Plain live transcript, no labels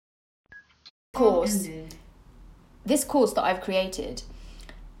This course that I've created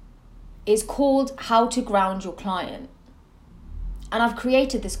is called How to Ground Your Client. And I've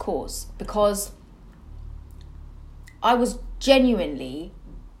created this course because I was genuinely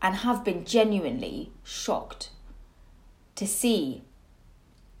and have been genuinely shocked to see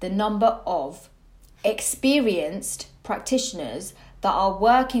the number of experienced practitioners that are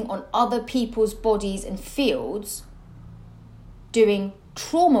working on other people's bodies and fields doing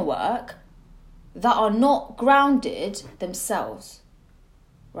trauma work that are not grounded themselves,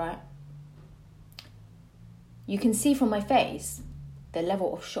 right? You can see from my face the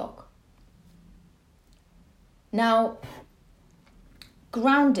level of shock. Now,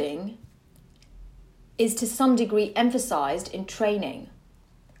 grounding is to some degree emphasized in training,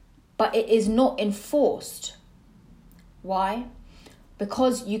 but it is not enforced. Why?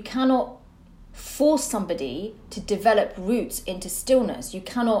 Because you cannot force somebody to develop roots into stillness. You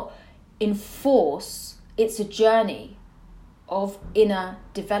cannot enforce. It's a journey of inner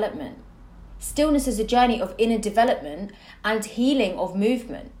development. Stillness is a journey of inner development and healing of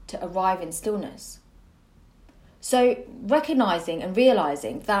movement to arrive in stillness. So recognizing and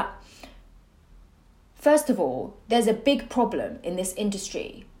realizing that, first of all, there's a big problem in this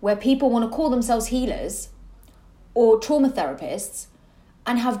industry where people want to call themselves healers or trauma therapists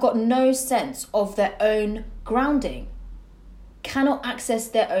and have got no sense of their own grounding, cannot access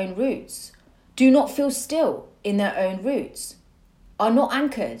their own roots, do not feel still in their own roots, are not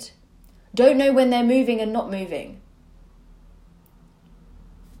anchored, don't know when they're moving and not moving,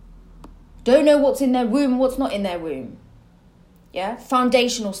 don't know what's in their womb, what's not in their womb. Yeah,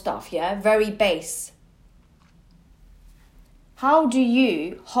 foundational stuff, yeah, very base. How do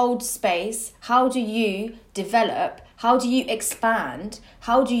you hold space? How do you develop? How do you expand?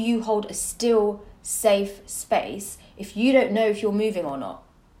 How do you hold a still, safe space if you don't know if you're moving or not?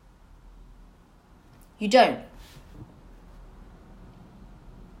 You don't.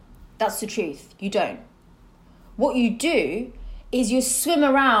 That's the truth. You don't. What you do is you swim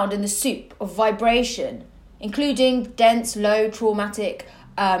around in the soup of vibration, including dense, low, traumatic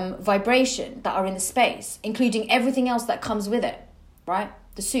vibration that are in the space, including everything else that comes with it, right?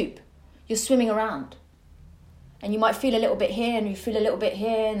 The soup. You're swimming around. And you might feel a little bit here and you feel a little bit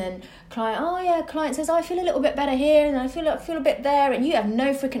here, and then client says, I feel a little bit better here and I feel a bit there, and you have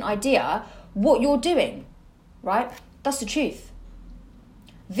no freaking idea what you're doing, right? That's the truth.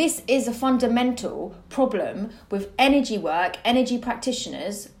 This is a fundamental problem with energy work, energy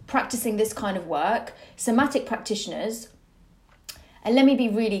practitioners practicing this kind of work, somatic practitioners. And let me be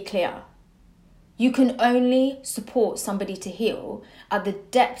really clear. You can only support somebody to heal at the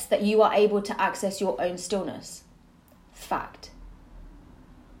depths that you are able to access your own stillness. Fact.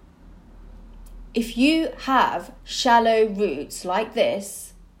 If you have shallow roots like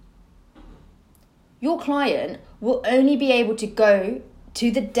this, your client will only be able to go to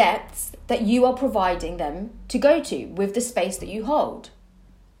the depths that you are providing them to go to with the space that you hold.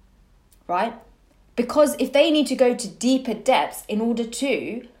 Right? Because if they need to go to deeper depths in order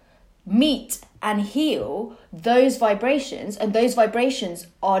to meet and heal those vibrations, and those vibrations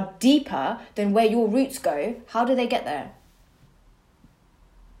are deeper than where your roots go, how do they get there?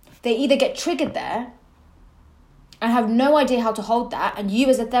 They either get triggered there and have no idea how to hold that, and you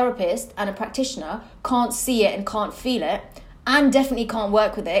as a therapist and a practitioner can't see it and can't feel it, and definitely can't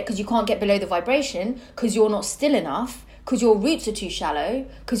work with it because you can't get below the vibration because you're not still enough, because your roots are too shallow,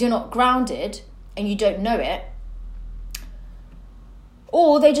 because you're not grounded and you don't know it.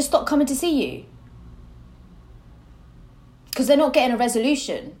 Or they just stop coming to see you because they're not getting a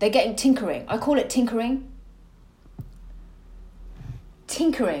resolution. They're getting tinkering. I call it tinkering.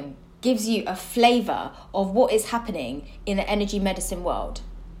 Tinkering gives you a flavor of what is happening in the energy medicine world,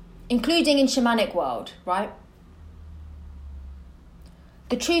 including in shamanic world, right?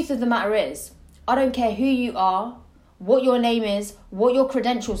 The truth of the matter is, I don't care who you are, what your name is, what your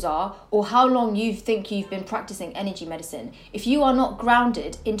credentials are, or how long you think you've been practicing energy medicine. If you are not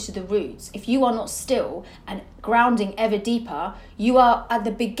grounded into the roots, if you are not still and grounding ever deeper, you are at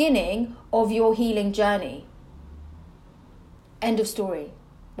the beginning of your healing journey. End of story,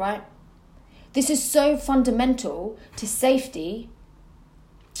 right? This is so fundamental to safety,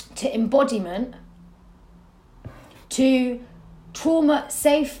 to embodiment, to trauma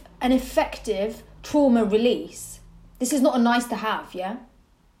safe and effective trauma release. This is not a nice to have, yeah?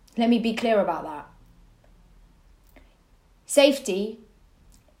 Let me be clear about that. Safety,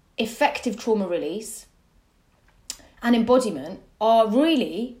 effective trauma release, and embodiment are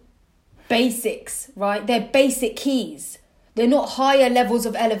really basics, right? They're basic keys. They're not higher levels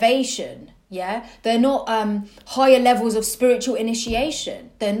of elevation, yeah? They're not higher levels of spiritual initiation.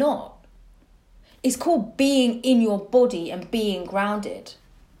 They're not. It's called being in your body and being grounded,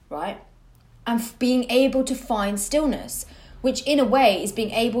 right? And being able to find stillness, which in a way is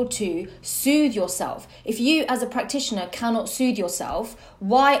being able to soothe yourself. If you as a practitioner cannot soothe yourself,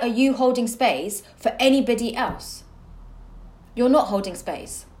 why are you holding space for anybody else? You're not holding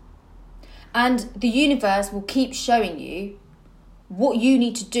space. And the universe will keep showing you what you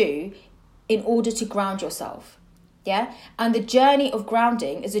need to do in order to ground yourself. Yeah? And the journey of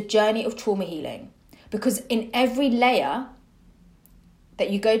grounding is a journey of trauma healing. Because in every layer that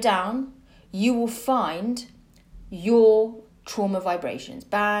you go down, you will find your trauma vibrations.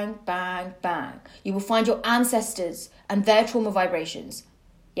 Bang, bang, bang. You will find your ancestors and their trauma vibrations.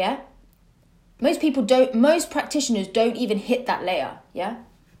 Yeah? Most practitioners don't even hit that layer. Yeah?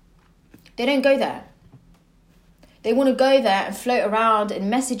 They don't go there. They want to go there and float around in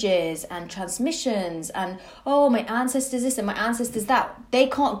messages and transmissions and, oh, my ancestors this and my ancestors that. They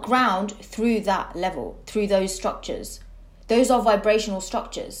can't ground through that level, through those structures. Those are vibrational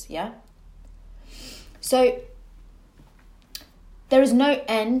structures, yeah? So there is no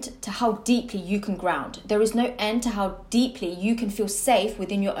end to how deeply you can ground. There is no end to how deeply you can feel safe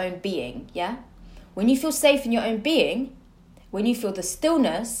within your own being, yeah? When you feel safe in your own being, when you feel the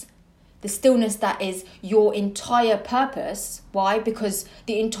stillness that is your entire purpose. Why? Because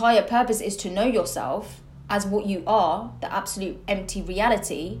the entire purpose is to know yourself as what you are, the absolute empty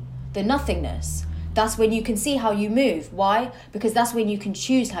reality, the nothingness. That's when you can see how you move. Why? Because that's when you can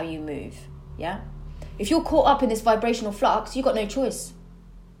choose how you move. Yeah? If you're caught up in this vibrational flux, you've got no choice.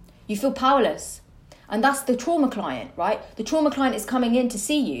 You feel powerless. And that's the trauma client, right? The trauma client is coming in to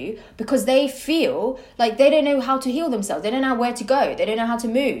see you because they feel like they don't know how to heal themselves. They don't know where to go. They don't know how to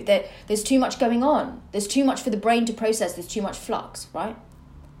move. There's too much going on. There's too much for the brain to process. There's too much flux, right?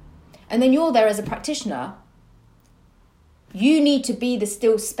 And then you're there as a practitioner. You need to be the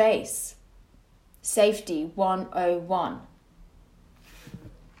still space. Safety 101.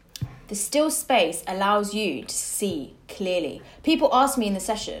 The still space allows you to see clearly. People ask me in the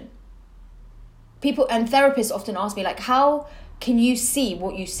session, and therapists often ask me, like, how can you see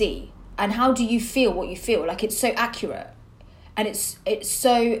what you see? And how do you feel what you feel? Like, it's so accurate. And it's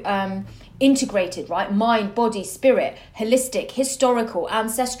so integrated, right? Mind, body, spirit, holistic, historical,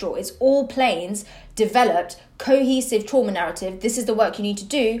 ancestral. It's all planes developed, cohesive trauma narrative. This is the work you need to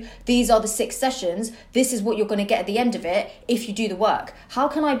do. These are the 6 sessions. This is what you're going to get at the end of it if you do the work. How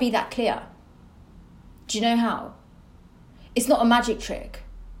can I be that clear? Do you know how? It's not a magic trick,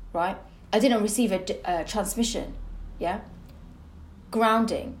 right? I didn't receive a transmission, yeah?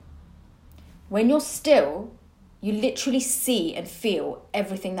 Grounding. When you're still, you literally see and feel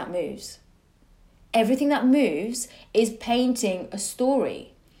everything that moves. Everything that moves is painting a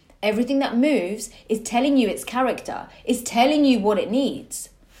story. Everything that moves is telling you its character, is telling you what it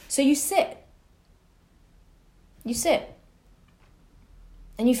needs. So you sit. You sit.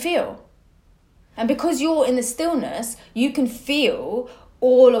 And you feel. And because you're in the stillness, you can feel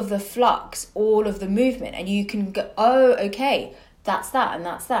all of the flux, all of the movement, and you can go, oh, okay, that's that,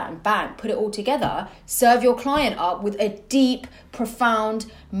 and bang, put it all together, serve your client up with a deep,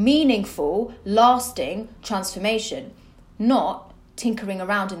 profound, meaningful, lasting transformation, not tinkering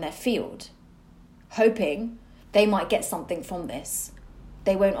around in their field, hoping they might get something from this.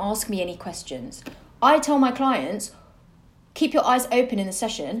 They won't ask me any questions. I tell my clients, keep your eyes open in the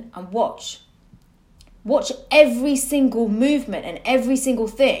session and watch. Watch every single movement and every single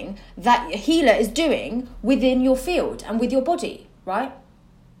thing that a healer is doing within your field and with your body, right?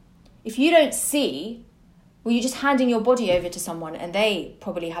 If you don't see, well, you're just handing your body over to someone and they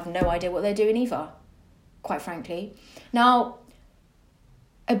probably have no idea what they're doing either, quite frankly. Now,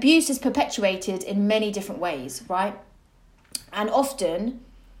 abuse is perpetuated in many different ways, right? And often,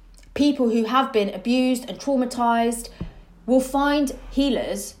 people who have been abused and traumatized will find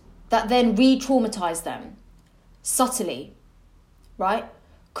healers that then re-traumatize them subtly, right?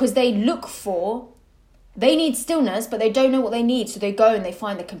 Because they need stillness, but they don't know what they need. So they go and they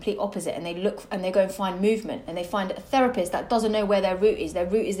find the complete opposite, and they look and they go and find movement, and they find a therapist that doesn't know where their root is. Their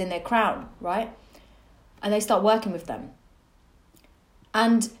root is in their crown, right? And they start working with them.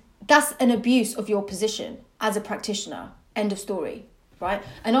 And that's an abuse of your position as a practitioner. End of story, right?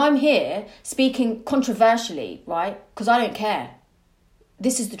 And I'm here speaking controversially, right? Because I don't care.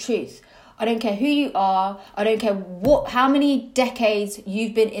 This is the truth. I don't care who you are. I don't care how many decades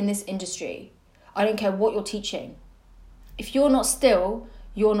you've been in this industry. I don't care what you're teaching. If you're not still,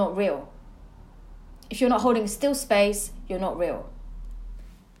 you're not real. If you're not holding a still space, you're not real.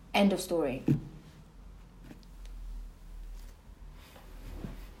 End of story.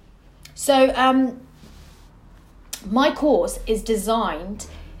 So, my course is designed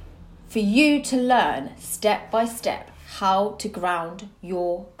for you to learn step by step how to ground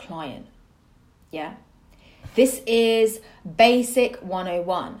your client. Yeah? This is Basic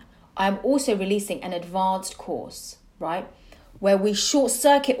 101. I'm also releasing an advanced course, right? Where we short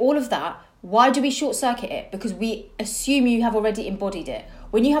circuit all of that. Why do we short circuit it? Because we assume you have already embodied it.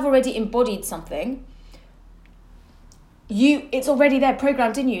 When you have already embodied something, it's already there,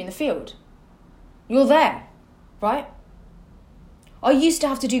 programmed in you in the field. You're there, right? I used to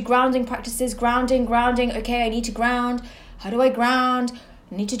have to do grounding practices, grounding. Okay, I need to ground. How do I ground?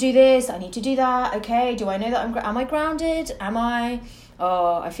 I need to do this. I need to do that. Okay, do I know that am I grounded? Am I?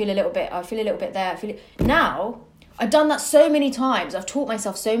 Oh, I feel a little bit there. Now, I've done that so many times. I've taught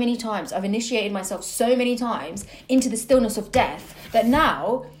myself so many times. I've initiated myself so many times into the stillness of death that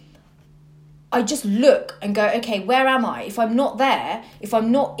now I just look and go, okay, where am I? If I'm not there, if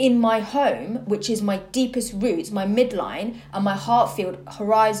I'm not in my home, which is my deepest roots, my midline and my heart field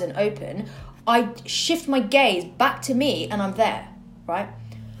horizon open, I shift my gaze back to me and I'm there, right?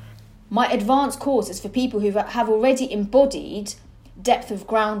 My advanced course is for people who have already embodied depth of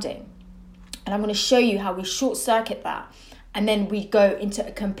grounding. And I'm going to show you how we short circuit that. And then we go into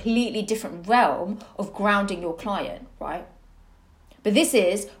a completely different realm of grounding your client, right? But this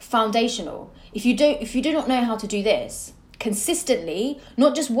is foundational. If you do not know how to do this consistently,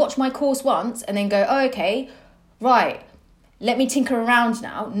 not just watch my course once and then go, oh, okay, right, let me tinker around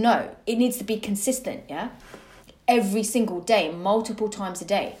now. No, it needs to be consistent, yeah? Every single day, multiple times a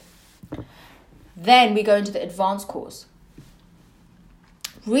day. Then we go into the advanced course.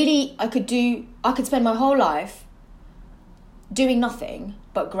 Really, I could spend my whole life doing nothing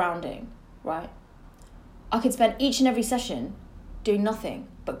but grounding, right? I could spend each and every session doing nothing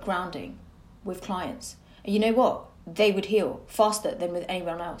but grounding with clients. And you know what? They would heal faster than with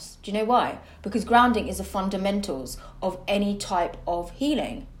anyone else. Do you know why? Because grounding is the fundamentals of any type of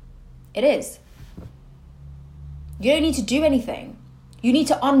healing. It is. You don't need to do anything. You need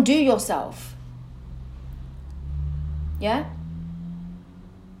to undo yourself. Yeah?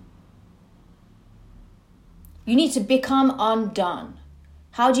 You need to become undone.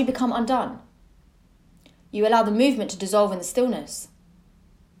 How do you become undone? You allow the movement to dissolve in the stillness.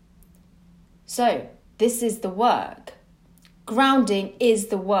 So, this is the work. Grounding is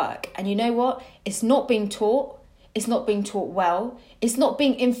the work. And you know what? It's not being taught. It's not being taught well. It's not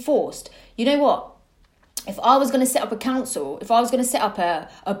being enforced. You know what? If I was going to set up a council, if I was going to set up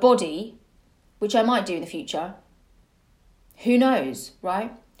a body, which I might do in the future, who knows,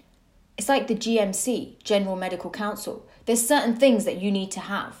 right? It's like the GMC, General Medical Council. There's certain things that you need to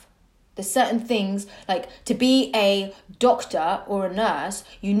have. There's certain things, like to be a doctor or a nurse,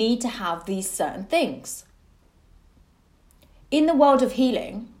 you need to have these certain things. In the world of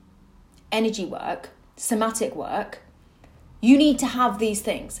healing, energy work, somatic work, you need to have these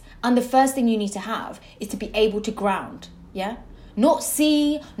things. And the first thing you need to have is to be able to ground, yeah? Not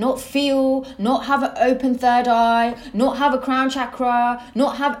see, not feel, not have an open third eye, not have a crown chakra,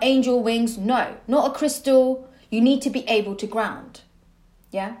 not have angel wings. No, not a crystal. You need to be able to ground.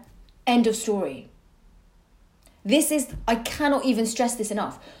 Yeah? End of story. This is, I cannot even stress this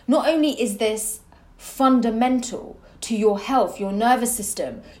enough. Not only is this fundamental to your health, your nervous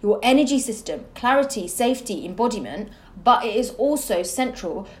system, your energy system, clarity, safety, embodiment, but it is also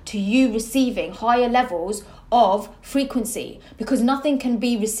central to you receiving higher levels of frequency, because nothing can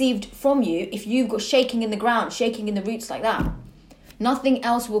be received from you if you've got shaking in the ground, shaking in the roots like that. Nothing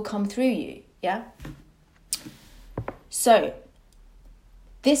else will come through you, yeah? So,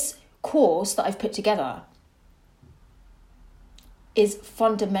 this course that I've put together is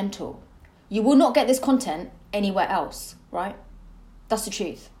fundamental. You will not get this content anywhere else, right? That's the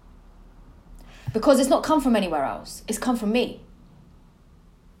truth. Because it's not come from anywhere else. It's come from me.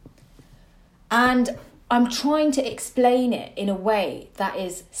 And I'm trying to explain it in a way that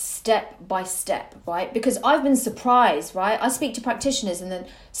is step by step, right? Because I've been surprised, right? I speak to practitioners and then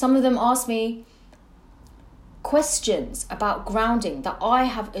some of them ask me questions about grounding that I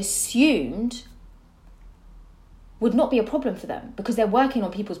have assumed would not be a problem for them because they're working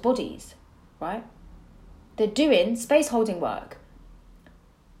on people's bodies, right? They're doing space holding work.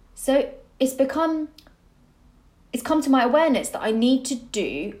 So it's come to my awareness that I need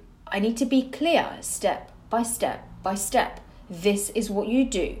to be clear step by step by step. This is what you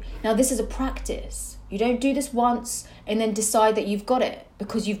do. Now, this is a practice. You don't do this once and then decide that you've got it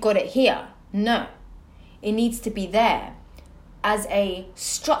because you've got it here. No, it needs to be there as a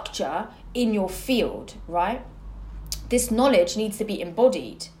structure in your field, right? This knowledge needs to be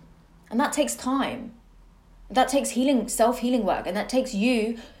embodied, and that takes time. That takes healing, self-healing work, and that takes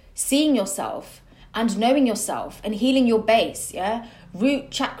you seeing yourself and knowing yourself and healing your base, yeah?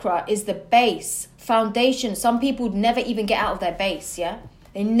 Root chakra is the base, foundation. Some people never even get out of their base, yeah?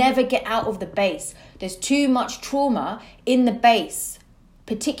 They never get out of the base. There's too much trauma in the base,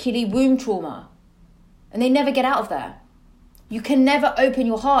 particularly womb trauma, and they never get out of there. You can never open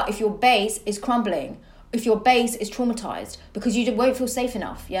your heart if your base is crumbling, if your base is traumatized, because you won't feel safe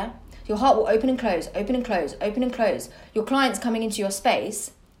enough, yeah? Your heart will open and close, open and close, open and close. Your client's coming into your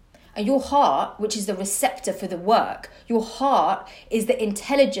space, and your heart, which is the receptor for the work, your heart is the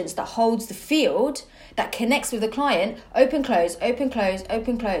intelligence that holds the field, that connects with the client. Open, close, open, close,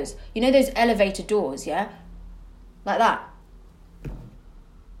 open, close. You know those elevator doors, yeah? Like that.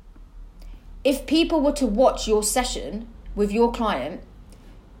 If people were to watch your session with your client,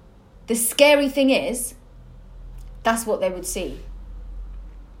 the scary thing is, that's what they would see.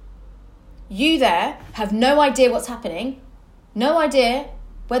 You there have no idea what's happening, no idea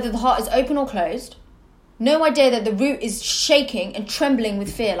whether the heart is open or closed, no idea that the root is shaking and trembling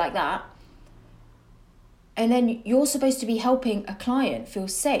with fear like that. And then you're supposed to be helping a client feel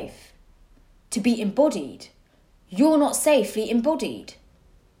safe, to be embodied. You're not safely embodied.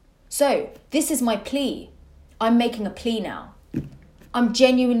 So this is my plea. I'm making a plea now. I'm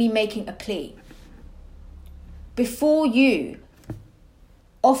genuinely making a plea. Before you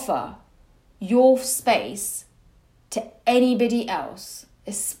offer your space to anybody else,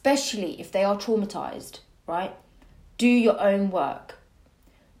 especially if they are traumatized, right? Do your own work.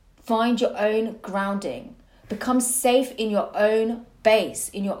 Find your own grounding. Become safe in your own base,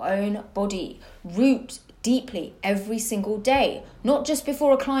 in your own body. Root deeply every single day, not just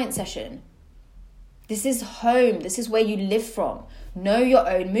before a client session. This is home. This is where you live from. Know your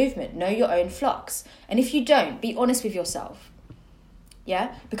own movement. Know your own flux. And if you don't, be honest with yourself.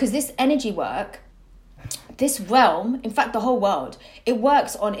 Yeah? Because this energy work, this realm, in fact, the whole world, it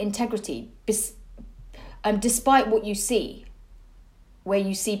works on integrity. Despite what you see, where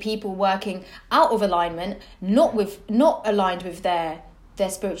you see people working out of alignment, not aligned with their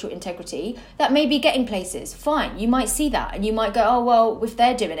spiritual integrity, that may be getting places. Fine, you might see that and you might go, oh, well, if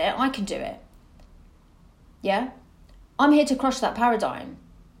they're doing it, I can do it. Yeah? I'm here to crush that paradigm.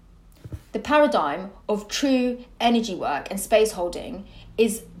 The paradigm of true energy work and space holding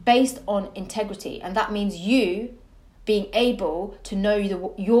is based on integrity, and that means you being able to know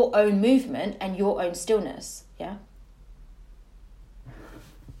your own movement and your own stillness. Yeah?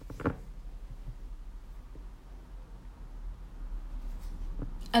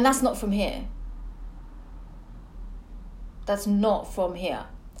 And that's not from here. That's not from here.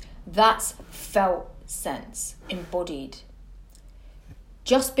 That's felt sense, embodied.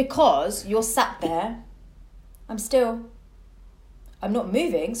 Just because you're sat there, I'm still. I'm not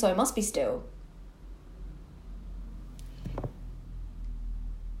moving, so I must be still.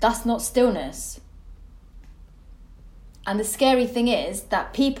 That's not stillness. And the scary thing is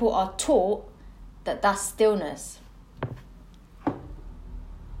that people are taught that that's stillness.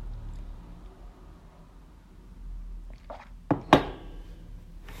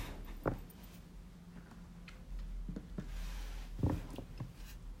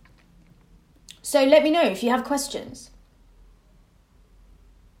 So let me know if you have questions.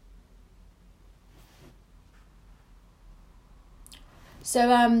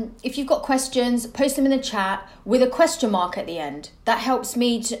 So if you've got questions, post them in the chat with a question mark at the end. That helps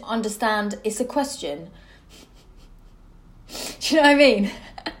me to understand it's a question. Do you know what I mean?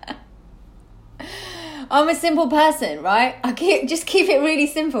 I'm a simple person, right? Just keep it really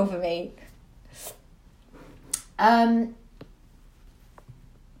simple for me.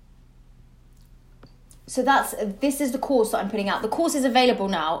 So this is the course that I'm putting out. The course is available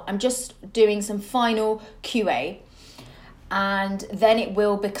now. I'm just doing some final QA, and then it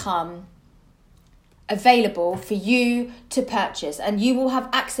will become available for you to purchase, and you will have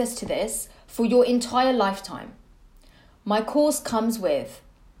access to this for your entire lifetime. My course comes with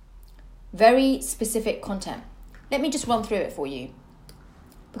very specific content. Let me just run through it for you,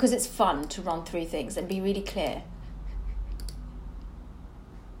 because it's fun to run through things and be really clear.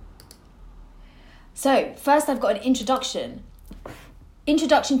 So first I've got an introduction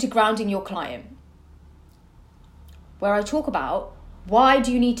to grounding your client, where I talk about why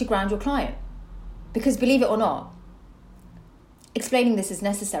do you need to ground your client? Because believe it or not, explaining this is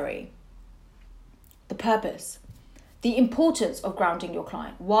necessary. The purpose, the importance of grounding your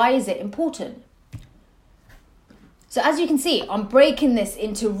client. Why is it important? So as you can see, I'm breaking this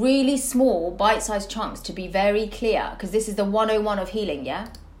into really small bite-sized chunks to be very clear, because this is the 101 of healing, yeah?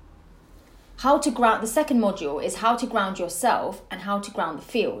 How to ground, the second module is how to ground yourself and how to ground the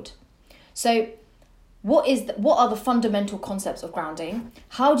field. So what are the fundamental concepts of grounding?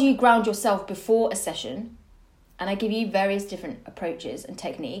 How do you ground yourself before a session? And I give you various different approaches and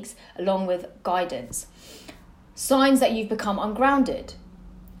techniques along with guidance. Signs that you've become ungrounded.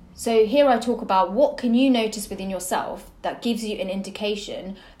 So here I talk about what can you notice within yourself that gives you an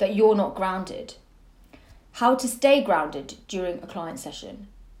indication that you're not grounded. How to stay grounded during a client session,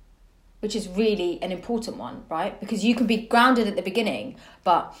 which is really an important one, right? Because you can be grounded at the beginning,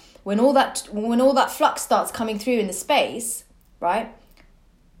 but when all that flux starts coming through in the space, right?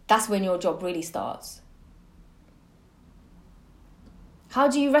 That's when your job really starts. How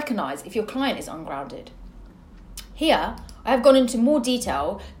do you recognize if your client is ungrounded? Here, I have gone into more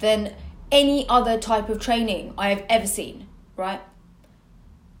detail than any other type of training I have ever seen, right?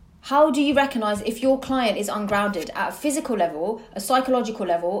 How do you recognize if your client is ungrounded at a physical level, a psychological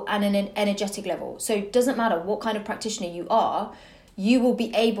level, and an energetic level? So it doesn't matter what kind of practitioner you are, you will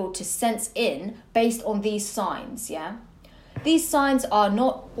be able to sense in based on these signs, yeah? These signs are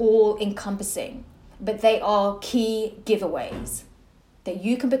not all encompassing, but they are key giveaways that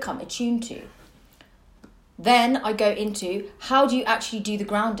you can become attuned to. Then I go into how do you actually do the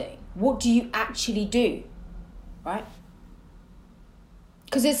grounding? What do you actually do, right?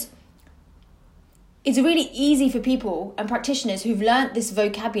 Because it's really easy for people and practitioners who've learnt this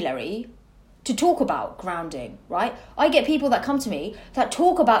vocabulary to talk about grounding, right? I get people that come to me that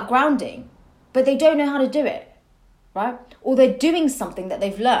talk about grounding, but they don't know how to do it, right? Or they're doing something that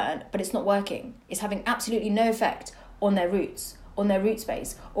they've learned, but it's not working. It's having absolutely no effect on their roots, on their root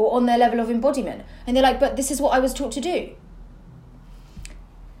space, or on their level of embodiment. And they're like, but this is what I was taught to do.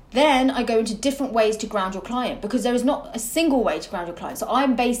 Then I go into different ways to ground your client, because there is not a single way to ground your client. So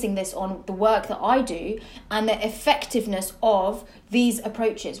I'm basing this on the work that I do and the effectiveness of these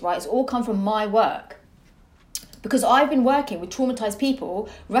approaches, right? It's all come from my work. Because I've been working with traumatized people,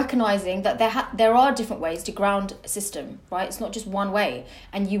 recognizing that there are different ways to ground a system, right? It's not just one way.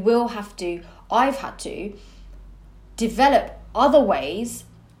 And I've had to develop other ways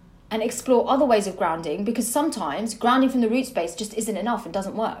and explore other ways of grounding, because sometimes grounding from the root space just isn't enough and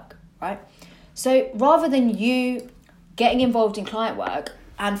doesn't work, right? So rather than you getting involved in client work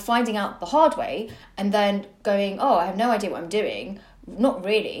and finding out the hard way and then going, oh, I have no idea what I'm doing, not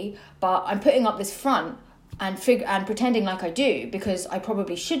really, but I'm putting up this front and pretending like I do because I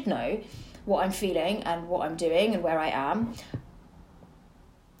probably should know what I'm feeling and what I'm doing and where I am.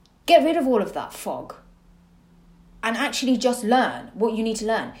 Get rid of all of that fog. And actually just learn what you need to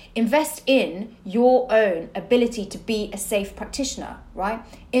learn. Invest in your own ability to be a safe practitioner, right?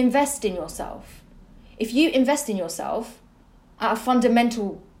 Invest in yourself. If you invest in yourself at a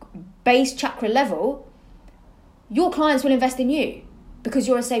fundamental base chakra level, your clients will invest in you because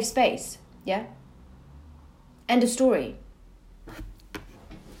you're a safe space, yeah? End of story.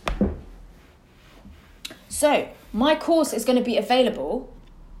 So, my course is going to be available.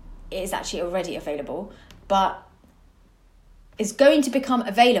 It is actually already available, but is going to become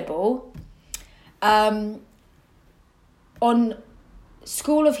available on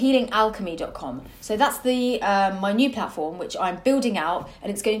schoolofhealingalchemy.com. So that's my new platform, which I'm building out,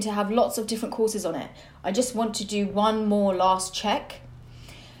 and it's going to have lots of different courses on it. I just want to do one more last check.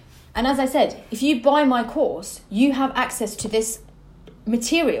 And as I said, if you buy my course, you have access to this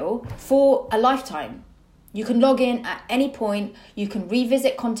material for a lifetime. You can log in at any point. You can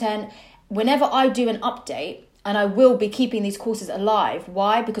revisit content. Whenever I do an update, and I will be keeping these courses alive.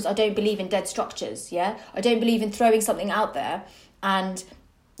 Why? Because I don't believe in dead structures, yeah? I don't believe in throwing something out there and,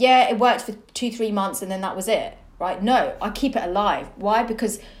 yeah, it worked for 2-3 months and then that was it, right? No, I keep it alive. Why?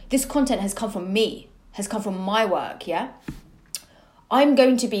 Because this content has come from me, has come from my work, yeah? I'm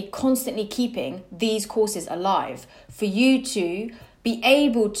going to be constantly keeping these courses alive for you to be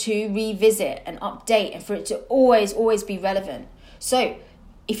able to revisit and update and for it to always be relevant. So,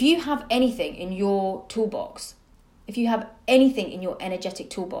 if you have anything in your toolbox, if you have anything in your energetic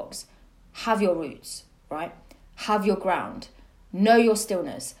toolbox, have your roots, right? Have your ground. Know your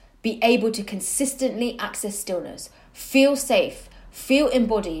stillness. Be able to consistently access stillness. Feel safe. Feel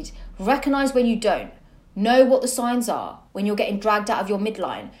embodied. Recognize when you don't. Know what the signs are when you're getting dragged out of your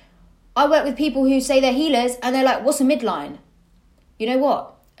midline. I work with people who say they're healers and they're like, what's a midline? You know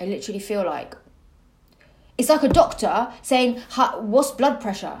what? I literally feel like it's like a doctor saying, what's blood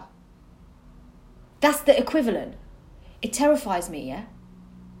pressure? That's the equivalent. It terrifies me, yeah?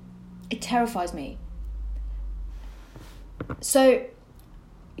 It terrifies me. So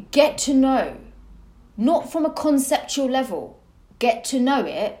get to know, not from a conceptual level. Get to know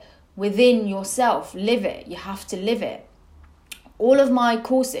it within yourself. Live it. You have to live it. All of my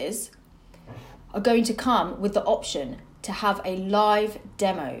courses are going to come with the option to have a live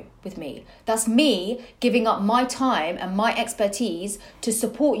demo with me. That's me giving up my time and my expertise to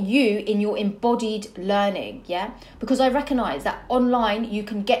support you in your embodied learning, yeah? Because I recognize that online you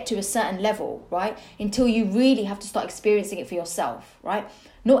can get to a certain level, right? Until you really have to start experiencing it for yourself, right?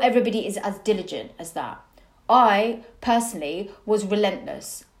 Not everybody is as diligent as that. I personally was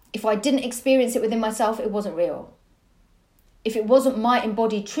relentless. If I didn't experience it within myself, it wasn't real. If it wasn't my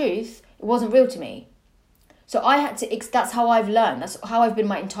embodied truth, it wasn't real to me. So I had to, that's how I've learned. That's how I've been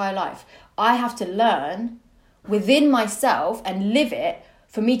my entire life. I have to learn within myself and live it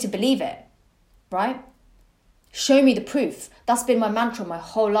for me to believe it, right? Show me the proof. That's been my mantra my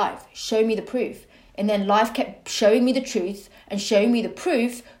whole life. Show me the proof. And then life kept showing me the truth and showing me the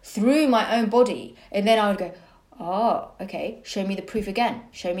proof through my own body. And then I would go, oh, okay, show me the proof again.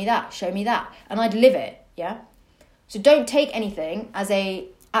 Show me that, show me that. And I'd live it, yeah? So don't take anything at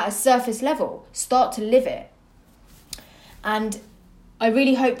a surface level. Start to live it. And I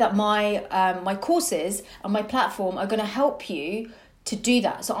really hope that my courses and my platform are going to help you to do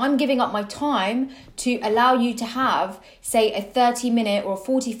that. So I'm giving up my time to allow you to have, say, a 30-minute or a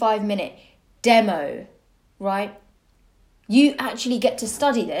 45-minute demo, right? You actually get to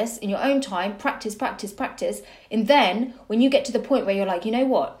study this in your own time, practice. And then when you get to the point where you're like, you know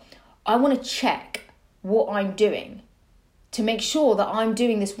what? I want to check what I'm doing to make sure that I'm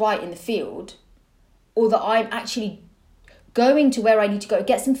doing this right in the field, or that I'm actually going to where I need to go,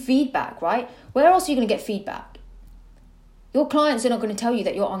 get some feedback, right? Where else are you going to get feedback? Your clients are not going to tell you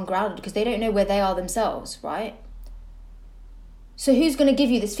that you're ungrounded because they don't know where they are themselves, right? So who's going to give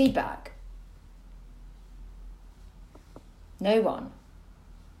you this feedback? No one.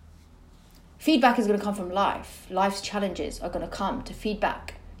 Feedback is going to come from life. Life's challenges are going to come to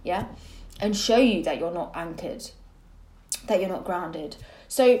feedback, yeah? And show you that you're not anchored, that you're not grounded.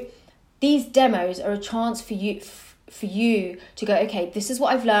 So these demos are a chance for you to go, okay, this is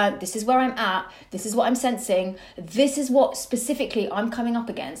what I've learned, this is where I'm at, this is what I'm sensing, this is what specifically I'm coming up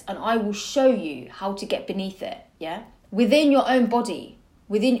against, and I will show you how to get beneath it, yeah? Within your own body,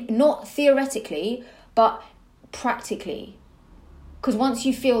 within, not theoretically, but practically. Because once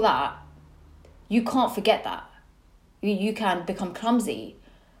you feel that, you can't forget that. You can become clumsy,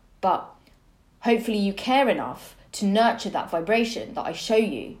 but hopefully you care enough to nurture that vibration that I show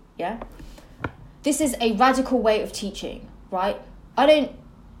you, yeah? This is a radical way of teaching, right? I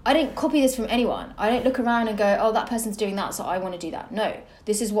don't copy this from anyone. I don't look around and go, oh, that person's doing that, so I want to do that. No,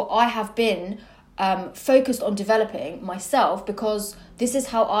 this is what I have been focused on developing myself, because this is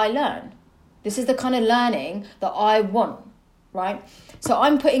how I learn. This is the kind of learning that I want, right? So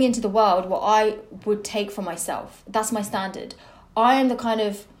I'm putting into the world what I would take for myself. That's my standard. I am the kind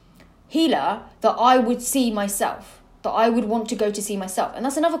of healer that I would see myself, that I would want to go to see myself. And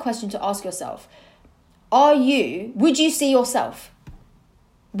that's another question to ask yourself. Would you see yourself?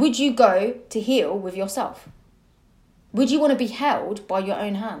 Would you go to heal with yourself? Would you want to be held by your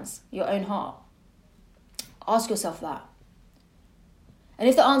own hands, your own heart? Ask yourself that. And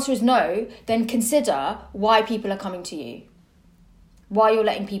if the answer is no, then consider why people are coming to you. Why you're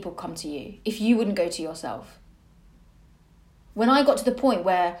letting people come to you if you wouldn't go to yourself. When I got to the point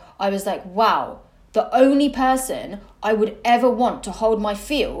where I was like, wow, the only person I would ever want to hold my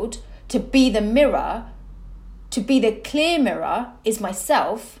field, to be the mirror, to be the clear mirror, is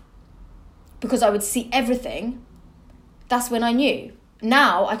myself, because I would see everything, that's when I knew.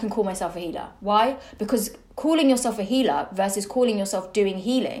 Now I can call myself a healer. Why? Because calling yourself a healer versus calling yourself doing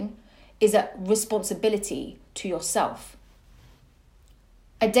healing is a responsibility to yourself.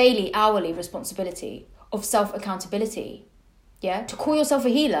 A daily, hourly responsibility of self-accountability. Yeah? To call yourself a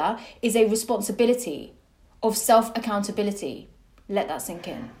healer is a responsibility of self-accountability. Let that sink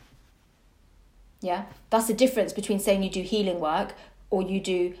in. Yeah? That's the difference between saying you do healing work or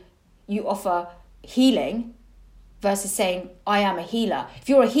you offer healing versus saying I am a healer. If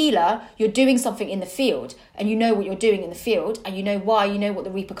you're a healer, you're doing something in the field and you know what you're doing in the field and you know why, you know what the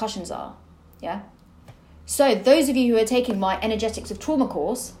repercussions are. Yeah? So those of you who are taking my Energetics of Trauma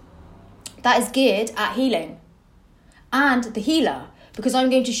course, that is geared at healing and the healer, because I'm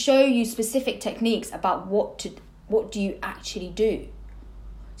going to show you specific techniques about what do you actually do.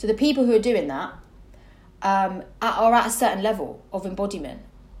 So the people who are doing that are at a certain level of embodiment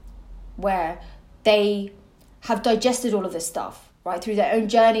where they have digested all of this stuff, right, through their own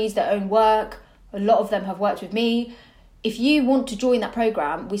journeys, their own work. A lot of them have worked with me. If you want to join that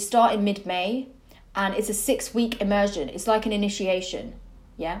program, we start in mid-May and it's a 6-week immersion. It's like an initiation,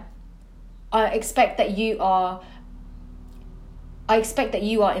 yeah? I expect that you are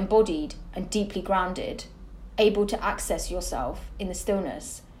embodied and deeply grounded, able to access yourself in the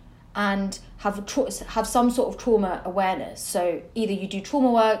stillness and have some sort of trauma awareness. So either you do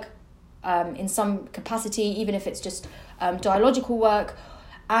trauma work in some capacity, even if it's just dialogical work.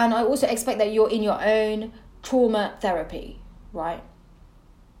 And I also expect that you're in your own trauma therapy, right?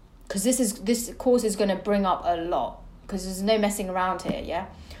 Because this course is going to bring up a lot, because there's no messing around here, yeah?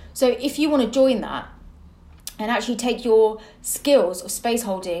 So if you want to join that and actually take your skills of space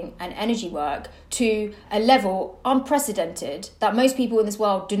holding and energy work to a level unprecedented, that most people in this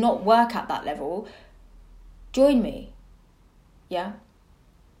world do not work at that level, join me, yeah?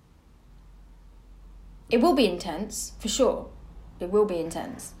 It will be intense, for sure. It will be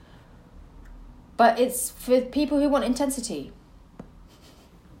intense. But it's for people who want intensity.